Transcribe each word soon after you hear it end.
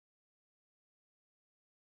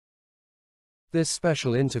This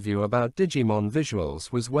special interview about Digimon visuals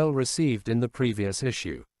was well received in the previous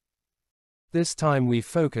issue. This time we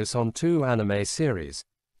focus on two anime series,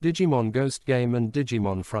 Digimon Ghost Game and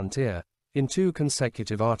Digimon Frontier, in two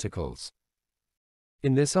consecutive articles.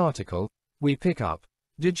 In this article, we pick up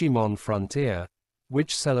Digimon Frontier,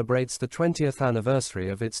 which celebrates the 20th anniversary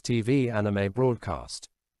of its TV anime broadcast.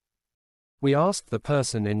 We asked the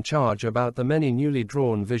person in charge about the many newly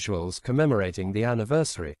drawn visuals commemorating the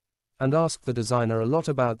anniversary, and asked the designer a lot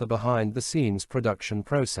about the behind-the-scenes production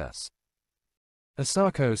process.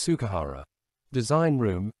 Asako Sukahara, Design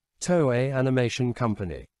Room, Toei Animation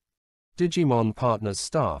Company. Digimon Partners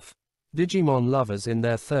Staff, Digimon Lovers in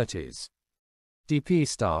their 30s. DP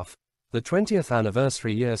Staff, the 20th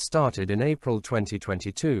anniversary year started in April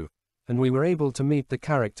 2022, and we were able to meet the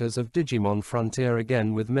characters of Digimon Frontier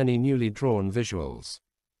again with many newly drawn visuals.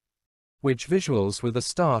 Which visuals were the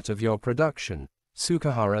start of your production,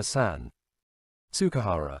 Sukahara-san?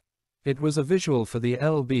 Sukahara. It was a visual for the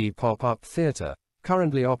LB Pop-Up Theater,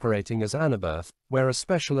 currently operating as Annabirth, where a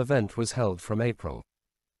special event was held from April.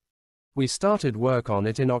 We started work on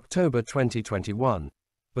it in October 2021,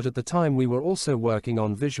 but at the time we were also working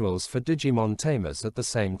on visuals for Digimon Tamers at the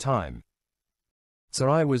same time. So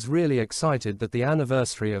I was really excited that the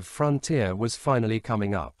anniversary of Frontier was finally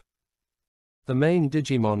coming up. The main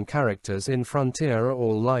Digimon characters in Frontier are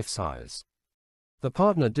all life-size. The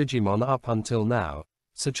partner Digimon up until now,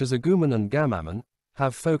 such as Agumon and Gamamon,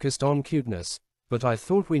 have focused on cuteness, but I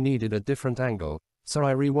thought we needed a different angle, so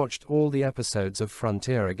I rewatched all the episodes of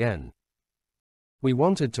Frontier again. We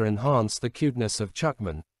wanted to enhance the cuteness of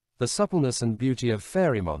Chuckmon, the suppleness and beauty of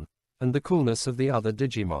Fairymon, and the coolness of the other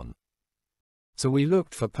Digimon. So we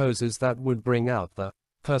looked for poses that would bring out the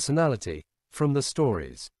personality from the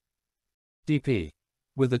stories. DP.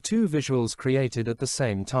 Were the two visuals created at the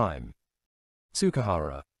same time?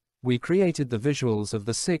 Sukahara. We created the visuals of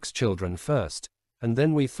the 6 children first, and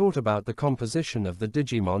then we thought about the composition of the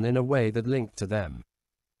Digimon in a way that linked to them.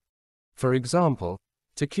 For example,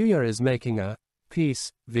 Takuya is making a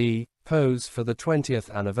peace V pose for the 20th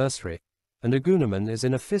anniversary, and Agunamon is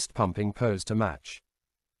in a fist-pumping pose to match.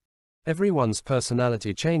 Everyone's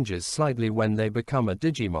personality changes slightly when they become a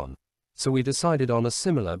Digimon, so we decided on a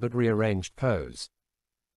similar but rearranged pose.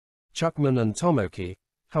 Chuckmon and Tomoki,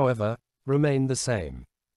 however, remain the same.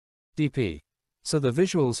 DP. So the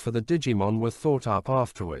visuals for the Digimon were thought up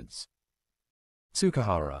afterwards.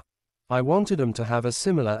 Sukahara. I wanted them to have a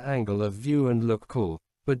similar angle of view and look cool,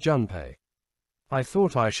 but Junpei. I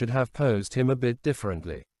thought I should have posed him a bit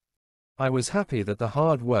differently. I was happy that the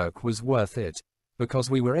hard work was worth it, because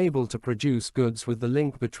we were able to produce goods with the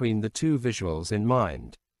link between the two visuals in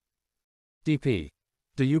mind. DP.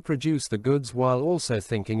 Do you produce the goods while also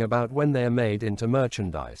thinking about when they are made into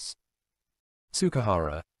merchandise?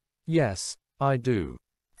 Sukahara. Yes, I do.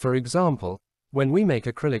 For example, when we make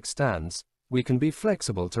acrylic stands, we can be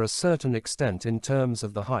flexible to a certain extent in terms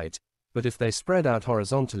of the height, but if they spread out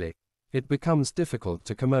horizontally, it becomes difficult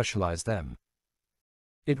to commercialize them.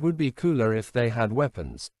 It would be cooler if they had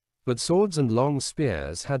weapons, but swords and long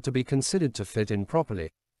spears had to be considered to fit in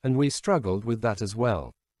properly, and we struggled with that as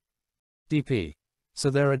well. DP. So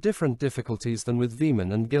there are different difficulties than with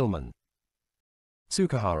Vemon and Gilmon.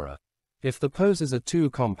 Sukahara. If the poses are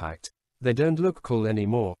too compact, they don't look cool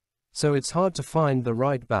anymore, so it's hard to find the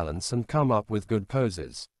right balance and come up with good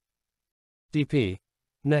poses. DP.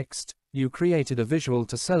 Next, you created a visual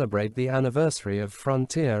to celebrate the anniversary of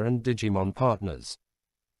Frontier and Digimon Partners.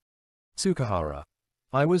 Sukahara.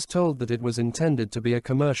 I was told that it was intended to be a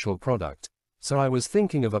commercial product, so I was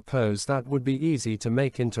thinking of a pose that would be easy to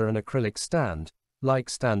make into an acrylic stand,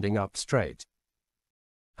 like standing up straight.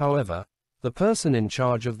 However, the person in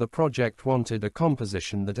charge of the project wanted a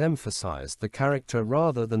composition that emphasized the character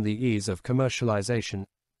rather than the ease of commercialization,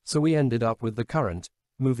 so we ended up with the current,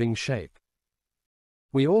 moving shape.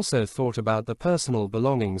 We also thought about the personal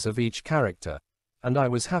belongings of each character, and I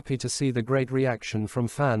was happy to see the great reaction from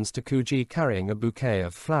fans to Kuji carrying a bouquet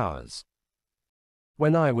of flowers.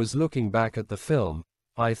 When I was looking back at the film,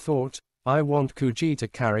 I thought, I want Kuji to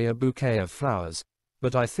carry a bouquet of flowers,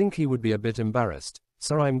 but I think he would be a bit embarrassed,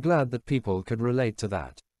 so I'm glad that people could relate to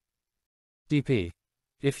that. DP.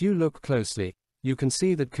 If you look closely, you can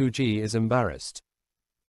see that Kuji is embarrassed.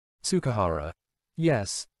 Sukahara.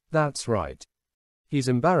 Yes, that's right. He's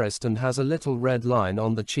embarrassed and has a little red line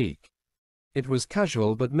on the cheek. It was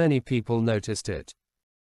casual but many people noticed it.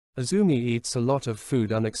 Azumi eats a lot of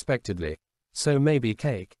food unexpectedly, so maybe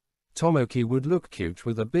cake. Tomoki would look cute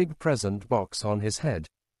with a big present box on his head.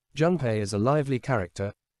 Junpei is a lively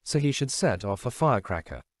character, so he should set off a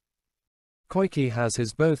firecracker. Koiki has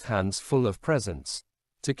his both hands full of presents.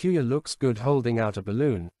 Takuya looks good holding out a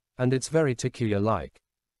balloon, and it's very Takuya-like.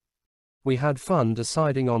 We had fun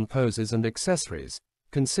deciding on poses and accessories,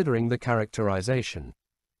 considering the characterization.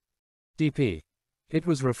 DP. It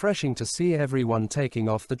was refreshing to see everyone taking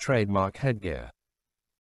off the trademark headgear.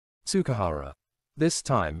 Tsukahara. This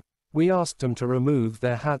time, we asked them to remove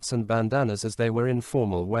their hats and bandanas as they were in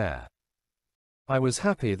formal wear. I was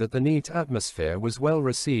happy that the neat atmosphere was well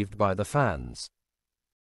received by the fans.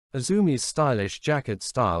 Azumi's stylish jacket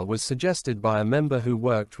style was suggested by a member who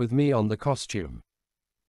worked with me on the costume.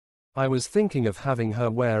 I was thinking of having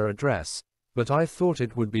her wear a dress, but I thought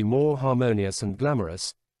it would be more harmonious and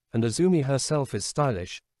glamorous, and Azumi herself is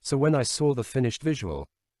stylish, so when I saw the finished visual,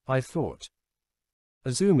 I thought,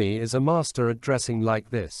 Azumi is a master at dressing like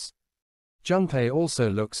this. Junpei also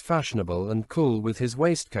looks fashionable and cool with his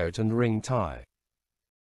waistcoat and ring tie.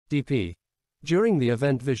 DP. During the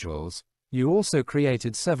event visuals, you also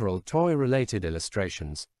created several toy-related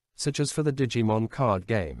illustrations, such as for the Digimon card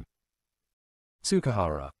game.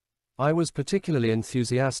 Tsukahara. I was particularly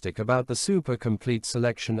enthusiastic about the Super Complete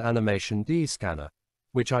Selection Animation D scanner,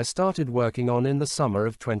 which I started working on in the summer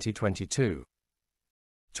of 2022.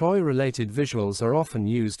 Toy-related visuals are often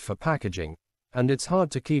used for packaging, and it's hard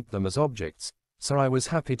to keep them as objects, so I was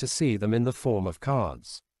happy to see them in the form of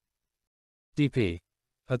cards. DP.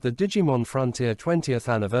 At the Digimon Frontier 20th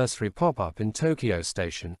Anniversary pop-up in Tokyo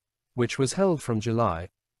Station, which was held from July,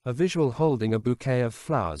 a visual holding a bouquet of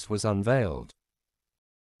flowers was unveiled.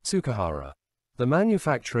 Tsukahara. The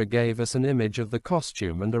manufacturer gave us an image of the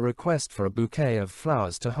costume and a request for a bouquet of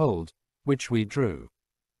flowers to hold, which we drew.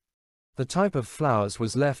 The type of flowers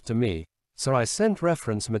was left to me, so I sent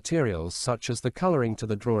reference materials such as the coloring to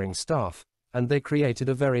the drawing staff, and they created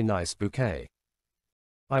a very nice bouquet.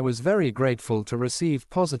 I was very grateful to receive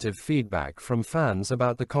positive feedback from fans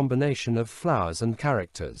about the combination of flowers and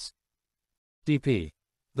characters. DP.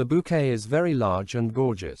 The bouquet is very large and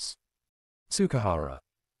gorgeous. Tsukahara.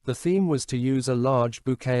 The theme was to use a large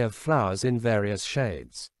bouquet of flowers in various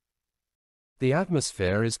shades. The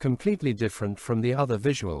atmosphere is completely different from the other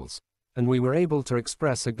visuals, and we were able to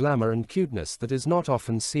express a glamour and cuteness that is not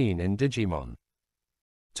often seen in Digimon.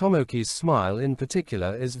 Tomoki's smile in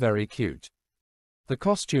particular is very cute. The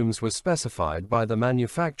costumes were specified by the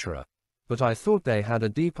manufacturer, but I thought they had a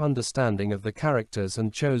deep understanding of the characters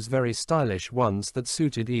and chose very stylish ones that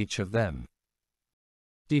suited each of them.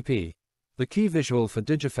 DP. The key visual for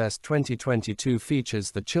Digifest 2022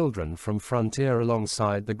 features the children from Frontier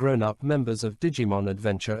alongside the grown-up members of Digimon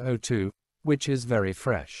Adventure 02, which is very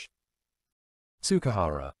fresh.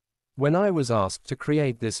 Tsukahara. When I was asked to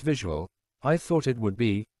create this visual, I thought it would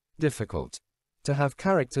be difficult to have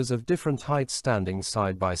characters of different heights standing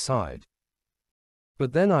side by side.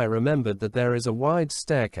 But then I remembered that there is a wide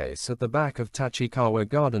staircase at the back of Tachikawa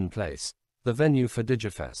Garden Place, the venue for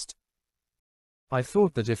Digifest. I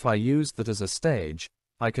thought that if I used that as a stage,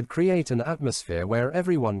 I could create an atmosphere where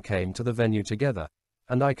everyone came to the venue together,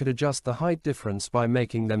 and I could adjust the height difference by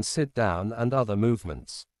making them sit down and other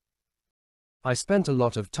movements. I spent a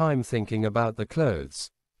lot of time thinking about the clothes,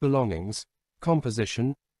 belongings,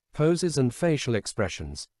 composition, poses and facial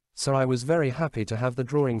expressions, so I was very happy to have the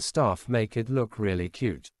drawing staff make it look really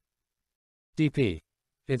cute. DP.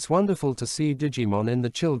 It's wonderful to see Digimon in the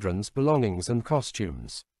children's belongings and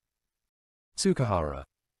costumes. Tsukahara.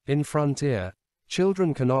 In Frontier,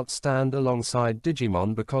 children cannot stand alongside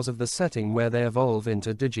Digimon because of the setting where they evolve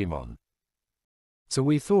into Digimon. So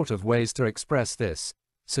we thought of ways to express this,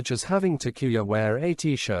 such as having Takuya wear a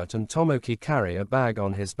t-shirt and Tomoki carry a bag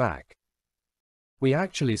on his back. We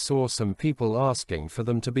actually saw some people asking for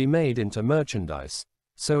them to be made into merchandise,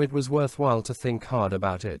 so it was worthwhile to think hard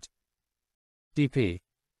about it. DP.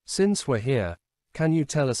 Since we're here, can you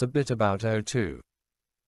tell us a bit about 02?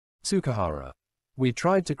 Tsukahara. We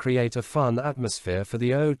tried to create a fun atmosphere for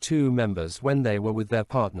the 02 members when they were with their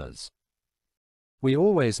partners. We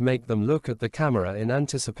always make them look at the camera in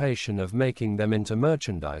anticipation of making them into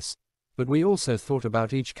merchandise, but we also thought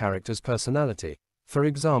about each character's personality. For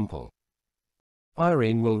example,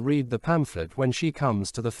 Irene will read the pamphlet when she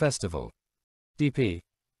comes to the festival. DP.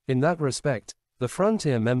 In that respect, the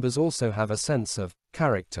Frontier members also have a sense of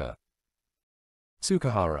character.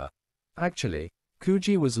 Tsukahara. Actually,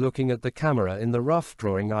 Kuji was looking at the camera in the rough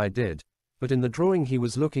drawing I did, but in the drawing he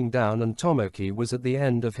was looking down and Tomoki was at the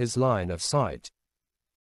end of his line of sight.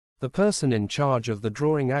 The person in charge of the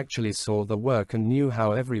drawing actually saw the work and knew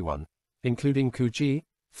how everyone, including Kuji,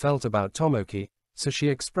 felt about Tomoki, so she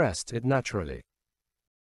expressed it naturally.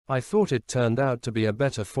 I thought it turned out to be a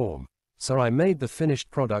better form, so I made the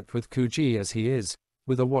finished product with Kuji as he is,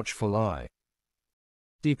 with a watchful eye.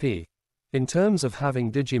 DP. In terms of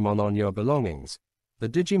having Digimon on your belongings, The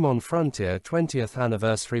Digimon Frontier 20th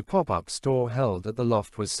Anniversary pop-up store held at the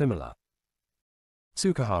loft was similar.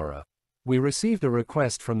 Tsukahara. We received a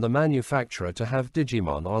request from the manufacturer to have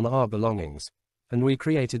Digimon on our belongings, and we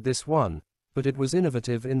created this one, but it was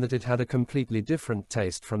innovative in that it had a completely different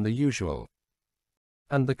taste from the usual.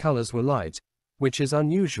 And the colors were light, which is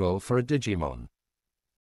unusual for a Digimon.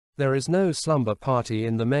 There is no slumber party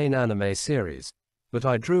in the main anime series, but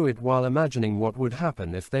I drew it while imagining what would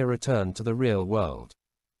happen if they returned to the real world.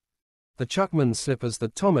 The Chuckman slippers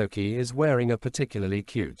that Tomoki is wearing are particularly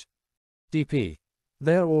cute. DP.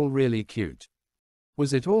 They're all really cute.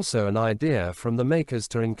 Was it also an idea from the makers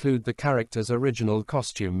to include the characters' original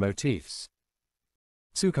costume motifs?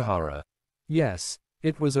 Tsukahara. Yes,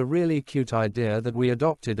 it was a really cute idea that we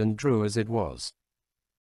adopted and drew as it was.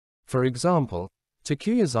 For example,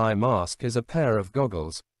 Takuya's eye mask is a pair of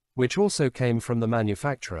goggles, which also came from the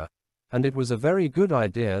manufacturer, and it was a very good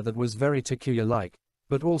idea that was very Takuya-like,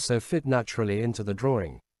 but also fit naturally into the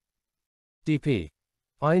drawing. DP.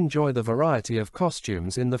 I enjoy the variety of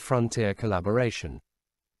costumes in the Frontier collaboration.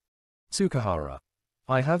 Tsukahara.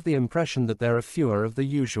 I have the impression that there are fewer of the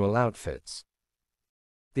usual outfits.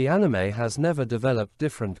 The anime has never developed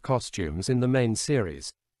different costumes in the main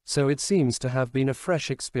series, so it seems to have been a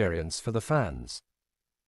fresh experience for the fans.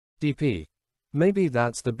 DP. Maybe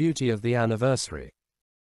that's the beauty of the anniversary.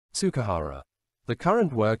 Tsukahara. The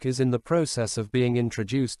current work is in the process of being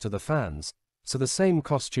introduced to the fans, so the same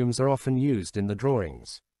costumes are often used in the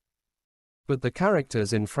drawings. But the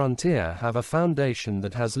characters in Frontier have a foundation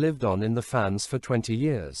that has lived on in the fans for 20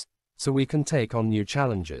 years, so we can take on new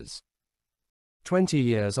challenges. 20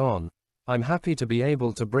 years on, I'm happy to be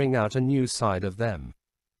able to bring out a new side of them.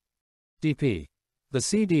 DP. The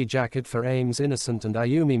CD jacket for Ames Innocent and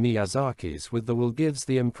Ayumi Miyazaki's with the wool gives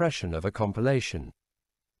the impression of a compilation.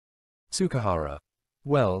 Tsukahara.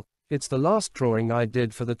 Well, it's the last drawing I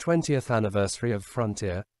did for the 20th anniversary of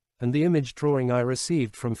Frontier, and the image drawing I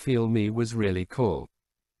received from Feel Me was really cool.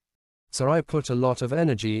 So I put a lot of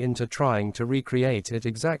energy into trying to recreate it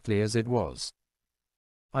exactly as it was.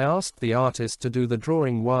 I asked the artist to do the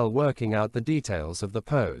drawing while working out the details of the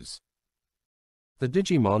pose. The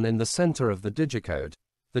Digimon in the center of the digicode,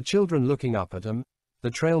 the children looking up at him,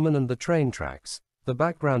 the trailman and the train tracks, the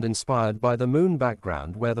background inspired by the moon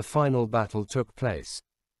background where the final battle took place.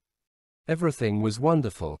 Everything was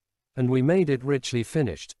wonderful, and we made it richly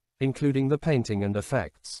finished, including the painting and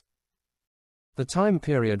effects. The time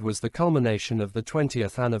period was the culmination of the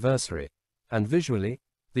 20th anniversary, and visually,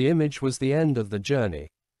 the image was the end of the journey,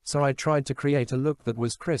 so I tried to create a look that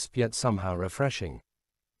was crisp yet somehow refreshing.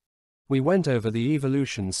 We went over the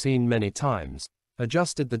evolution scene many times,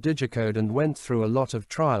 adjusted the digicode and went through a lot of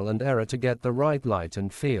trial and error to get the right light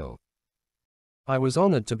and feel. I was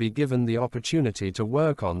honored to be given the opportunity to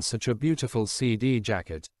work on such a beautiful CD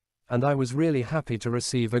jacket, and I was really happy to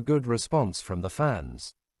receive a good response from the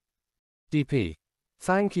fans. DP.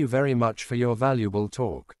 Thank you very much for your valuable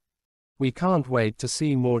talk. We can't wait to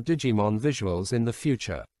see more Digimon visuals in the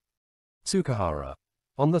future. Tsukahara.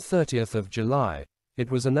 On the 30th of July, it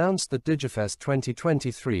was announced that Digifest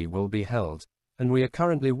 2023 will be held, and we are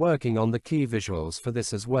currently working on the key visuals for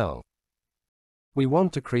this as well. We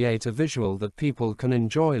want to create a visual that people can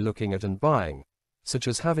enjoy looking at and buying, such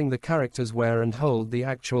as having the characters wear and hold the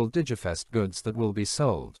actual Digifest goods that will be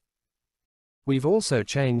sold. We've also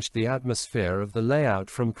changed the atmosphere of the layout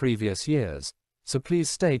from previous years, so please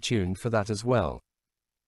stay tuned for that as well.